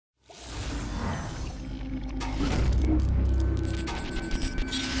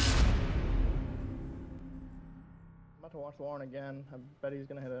About to watch Warren again. I bet he's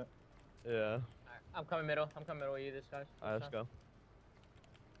gonna hit it. Yeah. Right, I'm coming middle. I'm coming middle with you, this guy. Alright, let's go.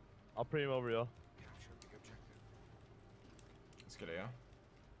 I'll pre him over y'all. Capture the objective. Let's get it, yeah.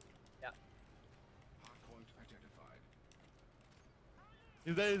 Yeah. Hardpoint identified.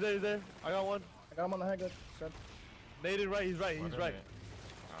 He's there, he's there, he's there. I got one. I got him on the head. Good. Good. Naded right, he's right, he's right.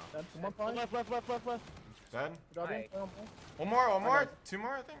 Dead. One more Left, left, left, left, left. Dead. Got him. Alright. One more. Two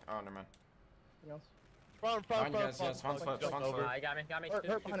more, I think. Oh, never mind. Anything else? Front, Behind you guys, yeah, spawn flip, spawn flip. He got me. Got me.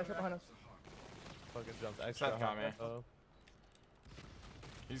 Hurt behind us. Hurt behind us. Fucking jumped Seth extra got me. hard.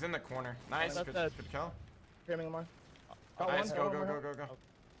 He's in the corner. Nice, That's good, dead. good kill. Framing Lamar. Got Nice, one. go, Got go, one go, more. go, go.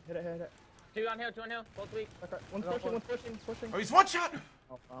 Hit it. Hit it. Two on hill. Both weak. Okay. One's pushing. One's pushing. Pushing. Oh, he's one shot!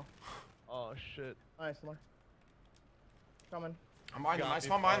 Oh wow. Oh shit. Nice, Lamar. Coming. I'm behind them. Got I me,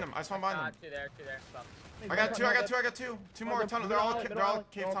 spawn behind them. I spawn behind them. Two there. Fuck. I got two. Two more tunnel. They're all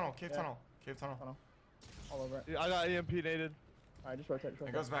cave tunnel. Cave tunnel. All over it. Yeah, I got EMP naded. Alright, just rotate.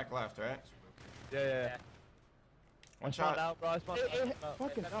 It goes back left, right? Yeah. One Spawned shot. out, bro. I spawned Hey, out.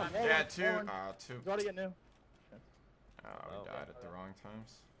 fucking that's hell. fine. Yeah, two. Warren. Two. You gotta get new. Oh, we died at the wrong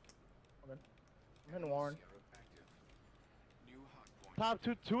times. I'm hitting Warren. Zero active. New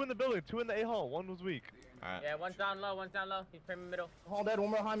hardpoint. Top two in the building, two in the A-hole. One was weak. Alright. Yeah, one's down low. He's prime middle. All dead.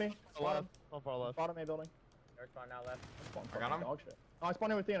 One more behind me. Left. One far left. Bottom A building. There's spawn now left. I got him. Dog shit. Oh, I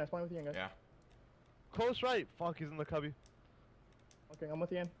spawned in with Ian. Guys. Yeah. Close right. Fuck, he's in the cubby. Okay, I'm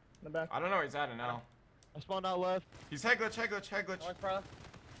with Ian. In the back. I don't know where he's at now. I spawned out left. He's head glitch. One's pro.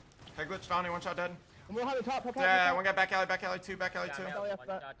 Head glitch, Donnie, one shot dead. One more behind the top. Yeah, one guy back alley two. Got me two. out. Belly One after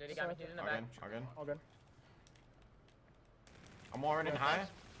that. shot, dude. He got me. He's in the All back. good. All good. I'm all running high.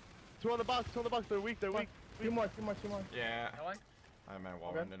 Two on the box. They're weak. Two more. Yeah. That one? I mean, wall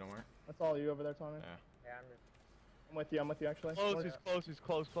Okay. run didn't work. That's all you over there, Tommy. Yeah. Yeah, I'm with you actually. Close, he's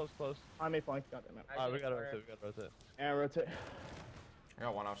close. I may flank. Goddamn it. Alright, we gotta rotate. And rotate. I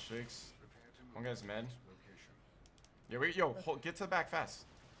got one off streaks. Prepare to One guy's mid. location. Yo, get to the back fast.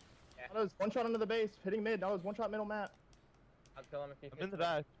 That was one shot under the base, hitting mid. That was one shot middle mat. I'll kill him if he I'm in the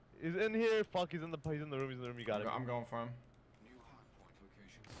back. He's in here. Fuck, he's in the room. You got it. I'm going for him. New hardpoint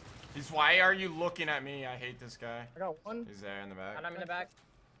locations. Why are you looking at me? I hate this guy. I got one. He's there in the back. And I'm in the back.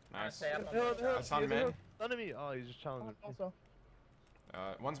 Nice. Stay up. That's on mid. None of me. Oh, he's just challenging me. Also.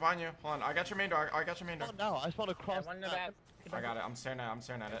 One's behind you. Hold on. I got your main door. Spawn now. I spawned across. Yeah, one in the back. I got it. I'm staring at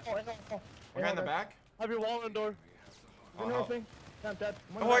it. Oh. One guy in the back. Have your wall and door. Oh, No no. thing. I'm dead.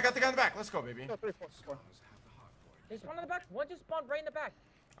 Oh, I got the guy in the back. Let's go, baby. Go, 3, 4. There's one in the back. One just spawned right in the back.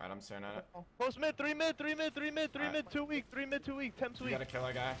 Alright, I'm staring at it. Post mid, 3 mid, 2 weak, 3 mid, 2 weak, Temps You weak. gotta kill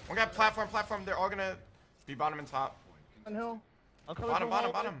a guy. One guy platform. They're all gonna be bottom and top. On hill. I'm coming Bottom.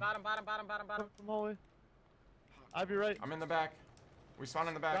 Bottom. from hallway. I have you right. I'm in the back. We spawn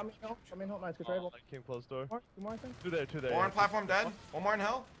in the back. Got me hill. Nice. Good trade. I came close door. Two more, I think. Two there. One platform dead. One more in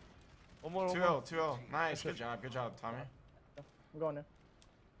hell. One more. 2-0. Nice. Good job, Tommy. I'm going there.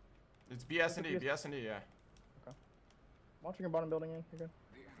 It's BS and D, yeah. Watching your bottom building in. You're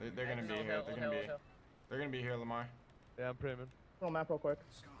good. They're gonna be here. They're gonna be here, Lamar. Yeah, I'm priming. Middle map real quick.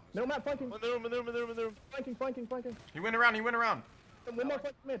 Middle map flanking. In the room. Flanking. He went around. One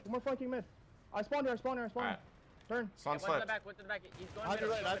more flanking mid. I spawned here. Alright. Turn. Spawn One's in slip. the back. He's going I have you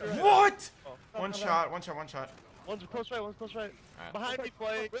middle. right. What? Oh. One shot. One's close right. Alright. Behind me,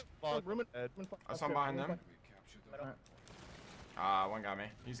 play. Fuck. Room Ed. I saw him behind them. We captured the Alright. One got me.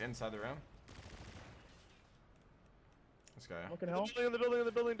 He's inside the room. This guy. Looking hill. In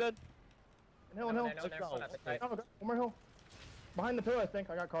the building, dead. Hill. No, One more hill. Behind the pillar, I think.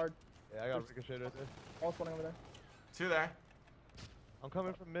 I got card. Yeah, I got ricochet right there. All spawning over there. Two there. I'm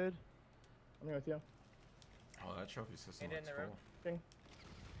coming from mid. I'm here with you. Oh, that trophy system Get in looks the room. cool. King.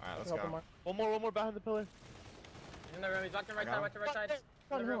 Alright, let's Help him, go. Mark. One more behind the pillar. He's in the room. He's watching right I got side. Watching right side.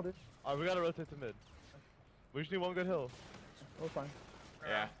 On hill, dude. Alright, we gotta rotate to mid. We just need one good hill. We're fine.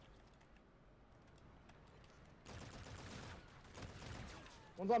 Yeah.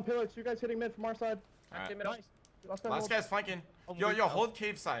 One's on pillar. Two guys hitting mid from our side. Alright. Middle. Nice. Last guy Last hold. guy's flanking. I'm Yo, weak yo, now. hold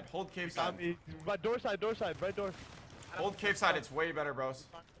cave side. Hold cave side. Got me. Right door side, right door. Hold cave side. It's way better, bros.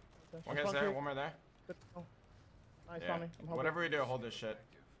 One guy's there. One more there. Good. Oh. Nice, Yeah. Tommy. I'm helping. Whatever we do, hold this shit.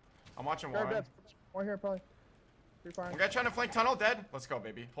 I'm watching Grab Warren. that. More here, probably. Free firing. One guy trying to flank tunnel, dead. Let's go,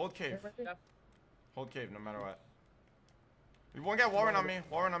 baby. Hold cave. Yeah. Hold cave, no matter what. One guy Warren on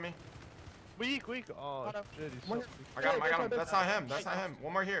me. Weak. Oh, Got him. shit, he's so One- weak. I got him. That's not him.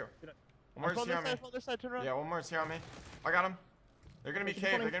 One more here. One more I'm is here on me. on this side, turn around. Yeah, one more is here on me. I got him. They're gonna be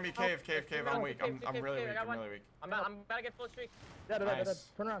cave. Cave. I'm weak. I'm really weak. I'm about to get full streak. Dead. Nice.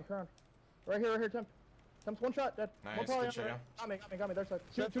 Turn around. Right here, Temp. Temp's one shot, dead. Nice, One probably good shit, on- Got me, their side.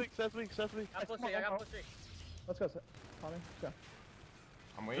 Seth's weak. I got full streak. Let's Let's go, Tommy. Let's go.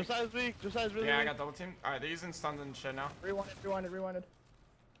 I'm weak. Josiah's weak. Josiah's really Yeah, I weak. got double team. Alright, they're using stuns and shit now. Rewinded.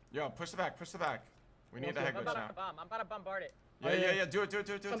 Yo, push the back, push the back. We need the head I'm glitch about now. to bomb. I'm about to bombard it. Yeah, do it. I'm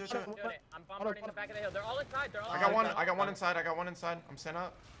doing it. I'm bombarding the back of the hill. They're all inside. They're all I got one inside, I'm sitting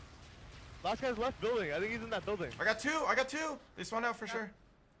up. Last guy's left building. I think he's in that building. I got two. They spawned out for sure.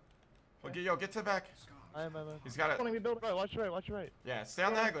 Well, get to the back. I am. He's got it. Right, watch your right. Yeah, stay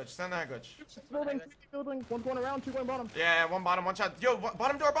on the head glitch, Building. One corner around, two going bottom. Yeah, one bottom, one shot. Yo,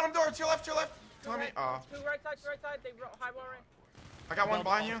 bottom door, to your left. Tommy, Two right side. They high wall right. I got one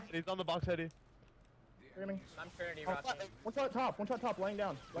behind you. He's on the box, Eddie. I'm Trinity rushing. One shot top, laying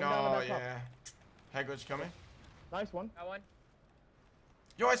down. No, yeah. Head glitch coming. Nice one. Got one.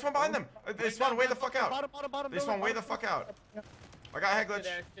 Yo, I spawned behind them. They spawned way the fuck out. Bottom. They spawned way the fuck out. I got head glitch.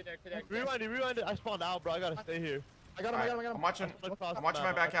 To there. Rewind it. I spawned out, bro. I gotta stay here. I got him. I'm watching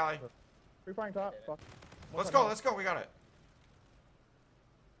my back alley. Free firing top. Fuck. Let's go. We got it.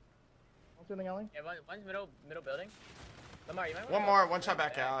 One shooting alley. Yeah, one's middle building. Lamar, you might One more, one shot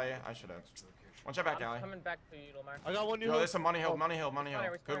back alley. I should have. One shot back I'm alley. coming back to you, Lamar. I got one new. Yo, there's some money hill.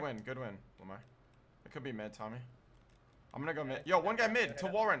 Respire. Good win, Lamar. It could be mid, Tommy. I'm gonna go mid. Yo, one guy mid to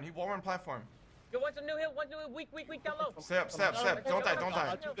Warren. He Warren platform. Yo, one's a new hill. Weak down low. Step. Don't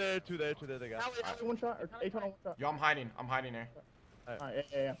die. Two there. They got. Alley, one shot. Or A tunnel, one shot. Yo, I'm hiding here. Alright,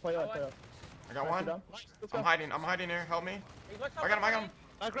 yeah. Play that. I got one. Let's go. I'm hiding here. Help me. I got him.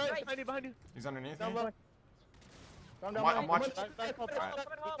 Back right, behind you. He's underneath Down me. low. I'm watching. Back. I'm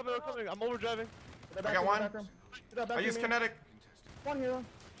coming. I'm overdriving. I got one. I use kinetic. One here.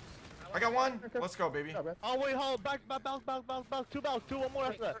 I got one. Let's go, baby. Oh wait, hold. Back. Two balls. One more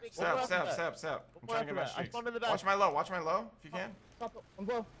after that. Step. I'm trying to get my I streaks. spawned in the back. Watch my low if you can. One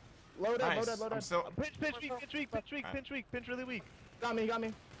blow. Loaded. I'm still. Pinch weak. Pinch really weak. Got me.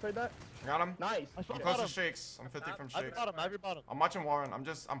 Trade that. Got him. Nice. I I'm spawned close to bottom. streaks. I'm 50 from I streaks. have your bottom. I'm watching Warren.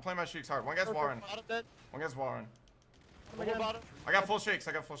 I'm playing my streaks hard. One guy's Warren. Bottom dead. One guy's Warren. One more bottom. I got full streaks.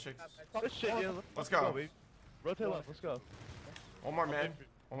 Good shit, yeah. Let's go. Baby. Rotate left. Let's go. One more mid.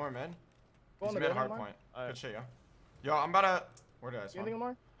 Go He's on the mid building, hard Lamar. point. Alright. Good shit, yo. Yo, I'm about to. Where did I You spawn? anything,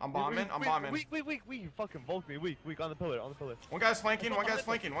 Lamar? I'm bombing. Weak. You fucking bulk me. Weak. On the pillar. One guy's flanking. I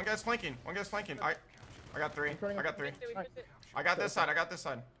got three. I got this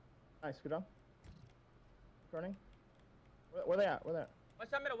side. Nice, good job. Turning. Where they at? One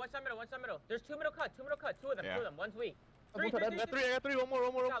shot middle. There's two middle cut. Two of them. One's weak. I got I got three. One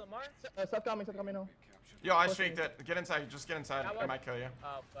more. Shot, Lamar. Seth got me now. Yo, I streaked it. Get inside. Just get inside. That I one. might kill you.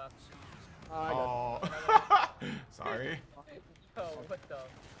 Oh, fuck. I got Oh. Sorry. Oh, what the?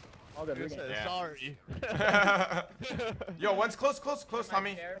 all good. Good Good shit. Yeah. Sorry. Yo, one's close,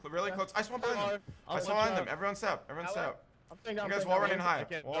 Tommy. Care. Really close. I spawned behind them. I spawned behind them. Everyone step. I'm You guys wall running high. I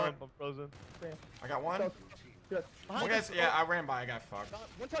can't Wall- jump. I'm frozen. I got one. Good. One guy's, yeah, I ran by. I got fucked.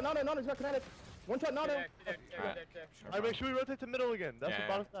 One shot, no, he's got kinetic. One shot, no. There. Alright, make sure we rotate to middle again. That's what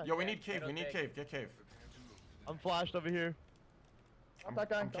bottom side. Yo, we need cave. Get cave. I'm flashed over here. I'm that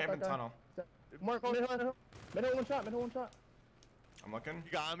guy, camping that guy. tunnel. Middle one shot. I'm looking.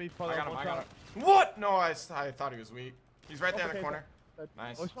 You got me. I got him. What? No, I thought he was weak. He's right there in the Okay, corner.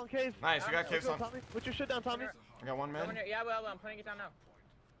 Nice. Oh, spawn cave. Nice, you got cave on. Put your shit down, Tommy. I got one mid. Yeah, well, I'm putting it down now.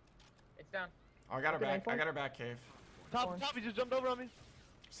 It's down. Oh, I got her Okay, back. fine. I got her back cave. Top, he just jumped over on me.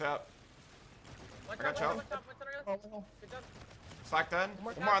 Set up. One I got shot, you. one shot. Oh, Good job. Slack dead.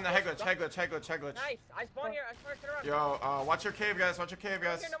 One One more more on the head glitch. Nice. I spawned here. I spawned here. Yo, watch your cave, guys. No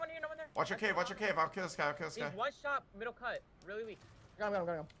one here. Watch your cave. I'll kill this guy. He's one shot, middle cut. Really weak. got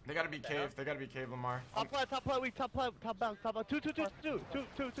him. They gotta be cave, Lamar. Top plat, weak, top plat. Two.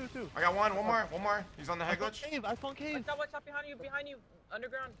 I got one more. He's on the head glitch. I spawned cave. One shot behind you.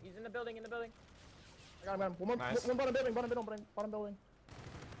 Underground. He's in the building. I got him. Nice. One bottom building.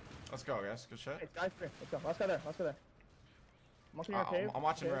 Let's go, guys. Good shit. Hey, guys, three. Let's go. Let's go there. I'm looking at your cave. I'm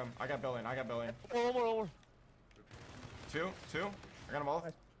watching Cave. room. I got building. One more. Two. I got them both.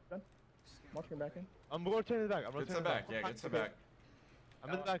 Nice. Done. I'm watching your back in. I'm rotating the back. Get to the back. Yeah, get to the back. I'm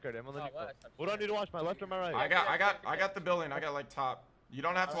in the back already. I'm on the Oh, deep. what? What do I need to watch? My left or my right? I got the building. I got like top. You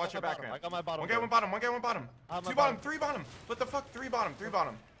don't have to watch your back I ramp. got my bottom. One guy, one bottom. I have my Two bottom, three bottom. What the fuck? Three bottom. I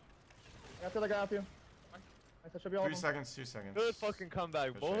got the other guy after you. Nice, that should be all 3 of them. seconds. 2 seconds. Good fucking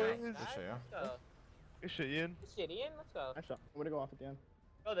comeback, Good boys. shit. Good shit, yeah. Let's go. Good shit, Ian. Good shit, Ian. Let's go. Nice shot. Way to go off at the end.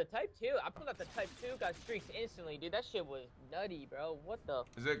 Bro, the Type 2. I pulled out the Type 2. Got streaks instantly, dude. That shit was nutty, bro. What the?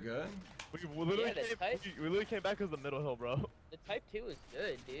 Is it good? We literally, Yeah, the type- we literally came back as the middle hill, bro. The Type 2 is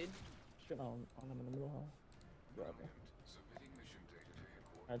good, dude. Shit on them in the middle hall. Submitting mission data to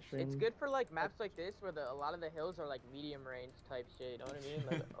headquarters. I'd stream. It's good for like maps like this where a lot of the hills are like medium range type shit. You know what I mean?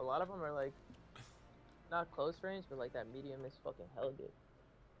 Like a lot of them are like Not close range, but like that medium is fucking hella good.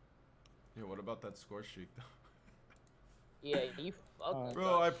 Yeah, what about that score streak though? Yeah, you fucked.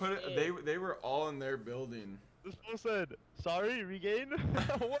 Bro, I put it. They were all in their building. This fool said, sorry, regain.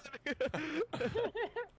 What?